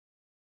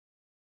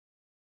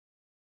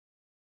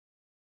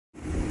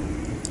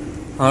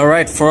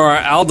Alright, for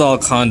our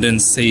aldol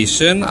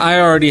condensation, I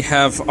already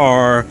have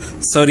our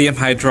sodium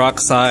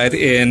hydroxide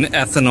in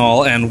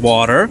ethanol and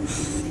water.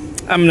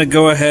 I'm going to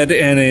go ahead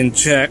and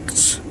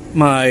inject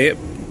my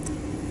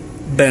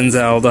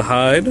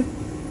benzaldehyde.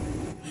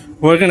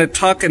 We're going to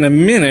talk in a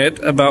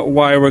minute about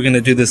why we're going to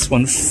do this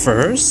one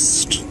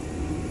first.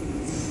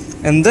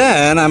 And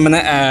then I'm going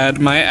to add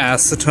my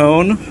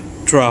acetone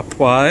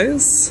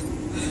dropwise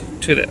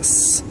to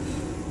this.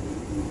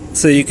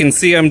 So you can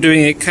see I'm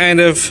doing it kind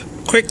of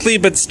quickly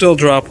but still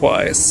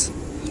dropwise.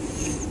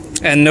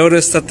 And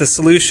notice that the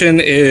solution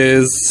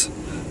is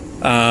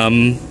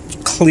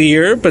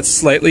clear but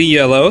slightly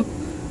yellow.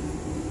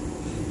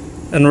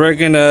 And we're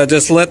gonna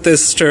just let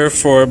this stir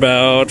for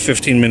about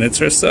 15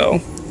 minutes or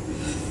so.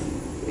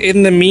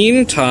 In the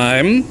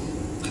meantime,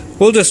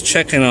 we'll just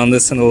check in on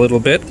this in a little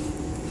bit.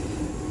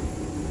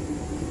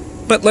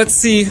 But let's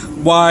see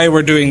why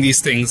we're doing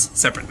these things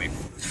separately.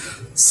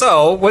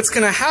 So what's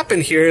going to happen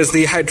here is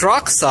the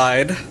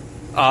hydroxide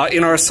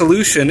in our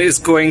solution is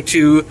going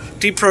to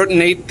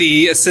deprotonate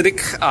the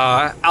acidic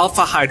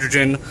alpha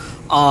hydrogen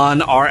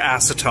on our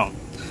acetone.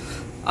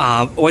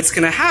 What's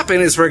going to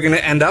happen is we're going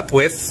to end up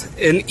with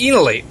an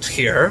enolate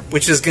here,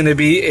 which is going to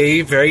be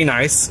a very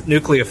nice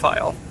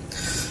nucleophile.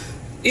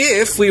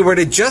 If we were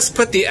to just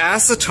put the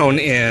acetone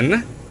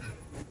in,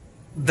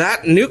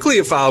 that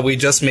nucleophile we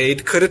just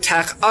made could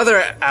attack other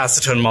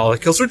acetone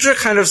molecules, which are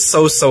kind of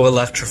so-so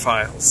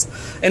electrophiles.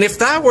 And if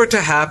that were to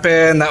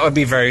happen, that would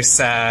be very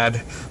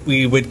sad.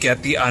 We would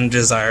get the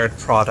undesired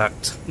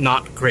product.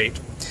 Not great.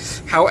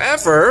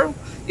 However,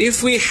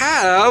 if we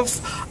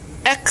have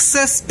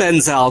excess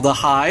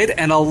benzaldehyde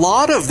and a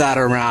lot of that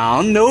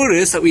around,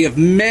 notice that we have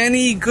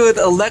many good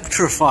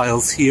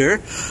electrophiles here.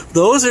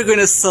 Those are going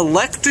to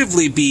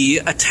selectively be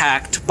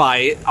attacked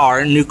by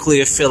our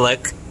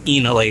nucleophilic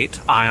enolate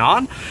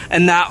ion,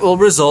 and that will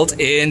result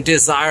in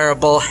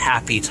desirable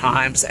happy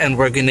times, and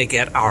we're going to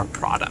get our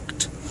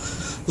product.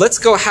 Let's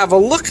go have a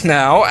look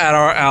now at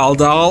our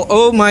aldol.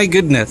 Oh my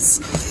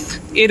goodness.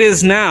 It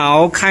is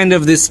now kind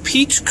of this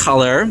peach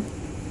color,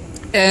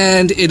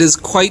 and it is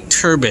quite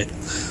turbid.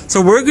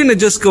 So we're going to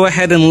just go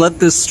ahead and let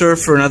this stir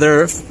for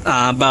another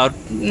about,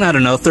 I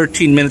don't know,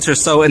 13 minutes or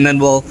so, and then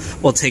we'll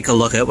take a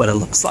look at what it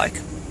looks like.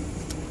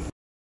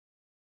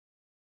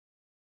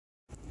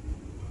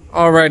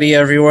 Alrighty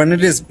everyone,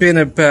 it has been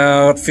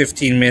about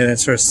 15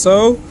 minutes or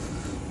so.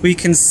 We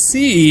can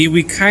see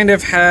we kind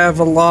of have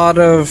a lot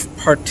of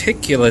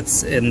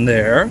particulates in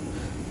there.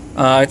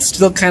 It's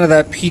still kind of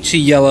that peachy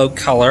yellow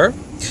color.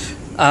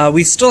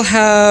 We still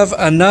have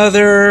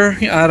another,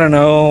 I don't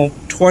know,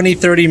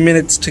 20-30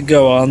 minutes to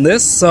go on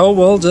this, so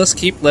we'll just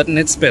keep letting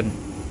it spin.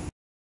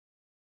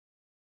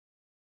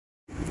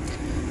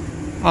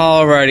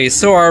 Alrighty,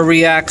 so our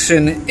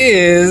reaction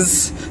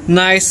is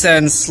nice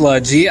and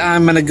sludgy.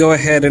 I'm going to go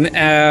ahead and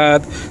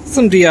add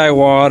some DI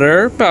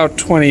water, about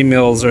 20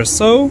 mils or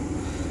so.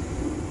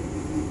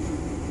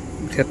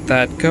 Get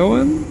that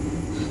going.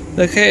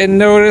 Okay, and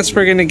notice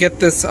we're going to get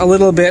this a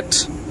little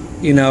bit,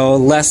 you know,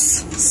 less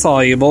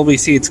soluble. We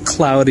see it's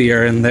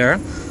cloudier in there.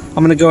 I'm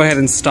going to go ahead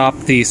and stop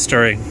the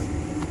stirring.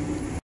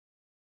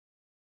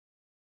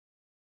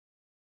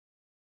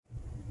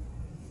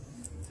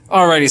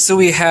 Alrighty, so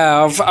we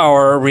have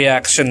our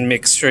reaction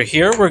mixture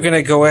here. We're going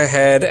to go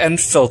ahead and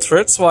filter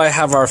it. So I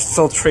have our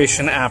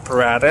filtration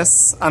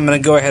apparatus. I'm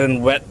going to go ahead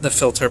and wet the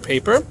filter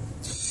paper.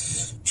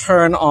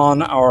 Turn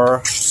on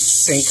our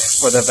sink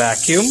for the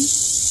vacuum.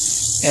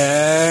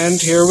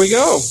 And here we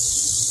go.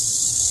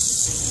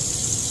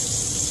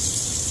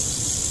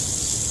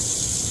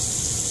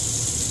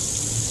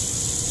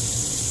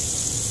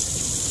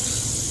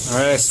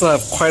 Alright, I still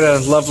have quite a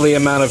lovely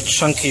amount of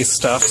chunky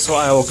stuff, so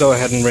I will go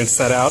ahead and rinse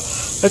that out.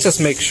 Let's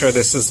just make sure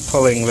this is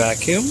pulling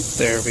vacuum.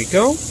 There we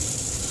go.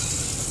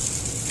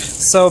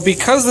 So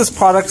because this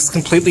product is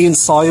completely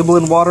insoluble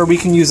in water, we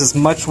can use as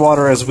much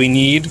water as we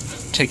need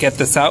to get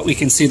this out. We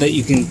can see that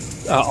you can,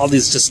 all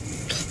these just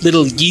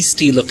little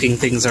yeasty looking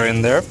things are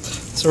in there.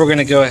 So we're going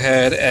to go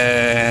ahead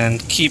and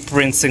keep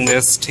rinsing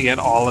this to get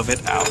all of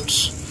it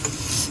out.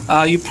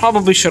 You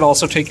probably should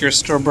also take your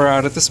stirrer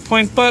out at this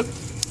point, but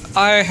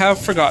I have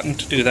forgotten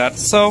to do that,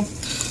 so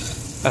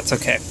that's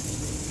okay.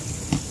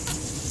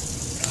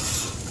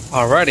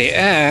 Alrighty,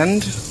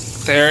 and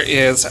there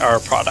is our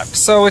product.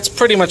 So it's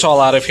pretty much all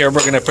out of here.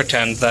 We're going to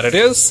pretend that it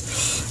is,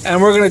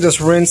 and we're going to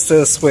just rinse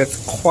this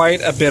with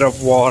quite a bit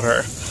of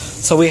water.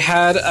 So we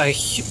had a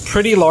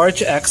pretty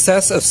large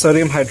excess of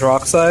sodium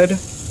hydroxide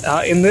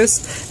in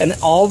this, and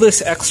all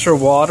this extra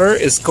water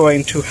is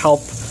going to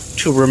help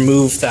to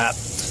remove that,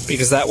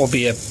 because that will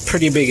be a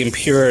pretty big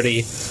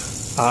impurity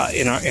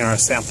in our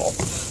sample.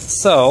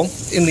 So,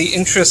 in the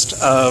interest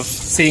of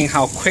seeing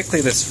how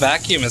quickly this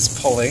vacuum is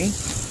pulling,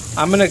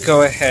 I'm going to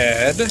go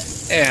ahead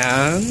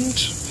and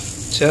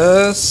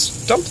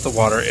just dump the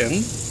water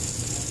in.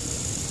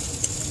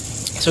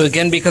 So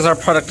again, because our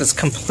product is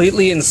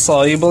completely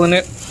insoluble in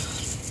it,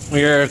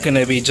 we're going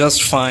to be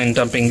just fine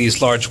dumping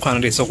these large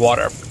quantities of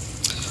water.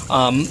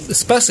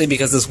 Especially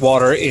because this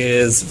water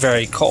is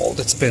very cold.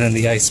 It's been in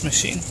the ice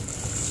machine.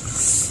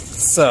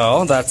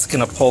 So that's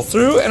going to pull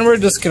through, and we're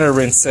just going to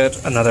rinse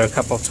it another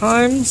couple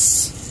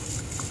times.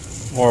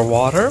 More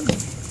water.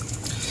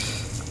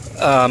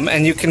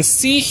 And you can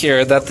see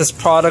here that this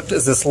product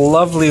is this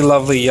lovely,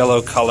 lovely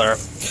yellow color.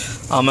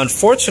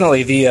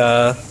 Unfortunately,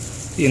 the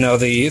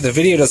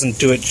video doesn't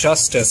do it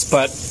justice,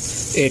 but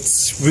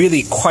it's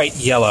really quite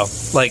yellow,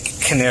 like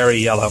canary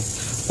yellow.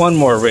 One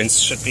more rinse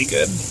should be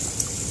good.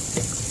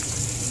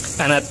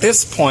 And at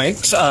this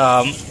point,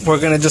 we're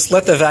going to just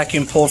let the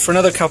vacuum pull for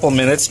another couple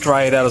minutes,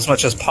 dry it out as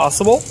much as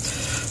possible.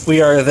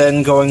 We are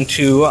then going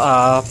to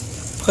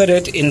put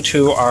it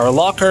into our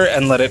locker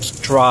and let it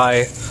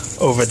dry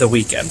over the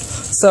weekend.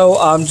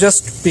 So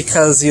just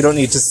because you don't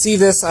need to see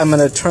this, I'm going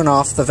to turn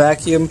off the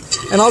vacuum,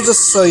 and I'll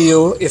just show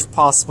you, if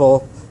possible,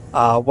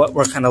 what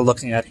we're kind of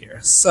looking at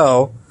here.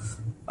 So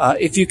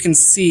if you can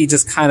see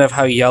just kind of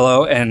how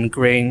yellow and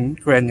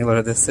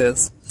granular this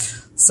is.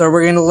 So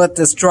we're going to let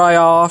this dry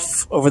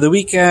off over the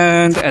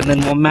weekend, and then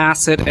we'll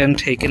mass it and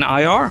take an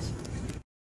IR.